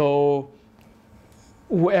 So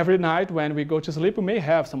every night when we go to sleep, we may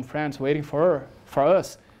have some friends waiting for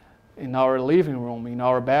us in our living room, in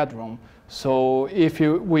our bedroom. So if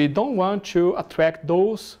we don't want to attract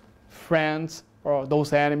those friends or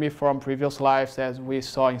those enemies from previous lives, as we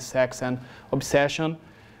saw in Sex and Obsession,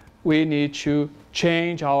 we need to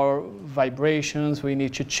change our vibrations, we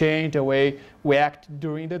need to change the way we act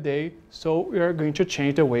during the day, so we are going to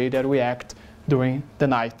change the way that we act during the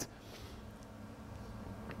night.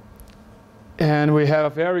 And we have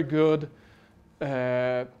a very good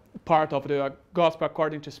part of the Gospel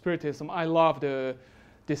According to Spiritism. I love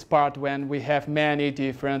this part when we have many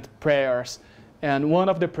different prayers. And one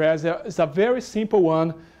of the prayers is a very simple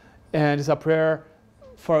one, and it's a prayer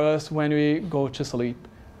for us when we go to sleep.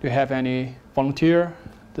 Do you have any volunteer?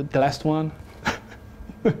 The last one?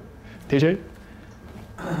 TJ?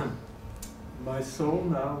 My soul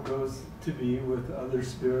now goes to be with other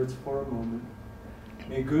spirits for a moment.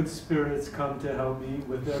 May good spirits come to help me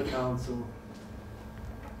with their counsel.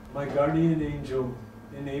 My guardian angel,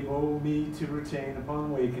 enable me to retain upon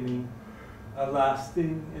awakening a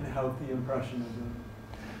lasting and healthy impression of them.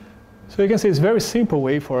 So you can see it's a very simple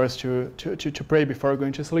way for us to pray before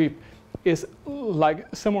going to sleep. It's like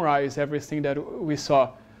summarize everything that we saw.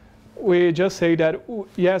 We just say that,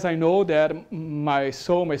 yes, I know that my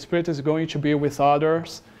soul, my spirit is going to be with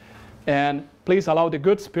others, and please allow the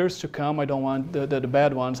good spirits to come. I don't want the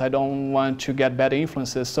bad ones. I don't want to get bad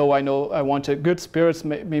influences. So I know I want good spirits,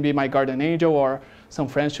 maybe my guardian angel or some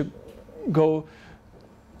friends to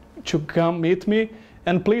come meet me,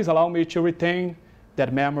 and please allow me to retain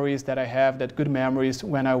that memories that I have, that good memories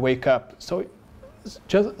when I wake up. So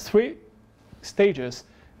just 3 stages,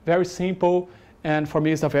 very simple, and for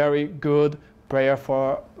me it's a very good prayer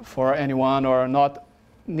for anyone, or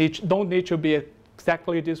don't need to be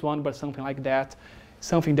exactly this one, but something like that,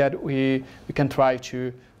 something that we can try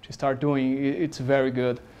to start doing. It's very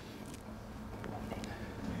good.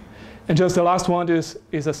 And just the last one is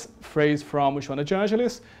a phrase from Joana de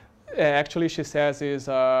Angelis. Actually, she says is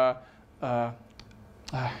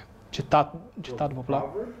ditado popular.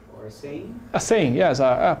 Proverb or a saying? A saying, yes,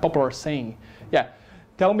 a popular saying. Yeah,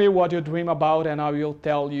 tell me what you dream about, and I will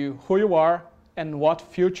tell you who you are and what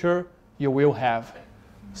future you will have.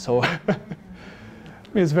 So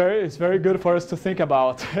it's very good for us to think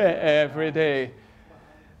about every day.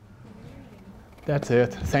 That's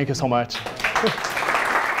it. Thank you so much.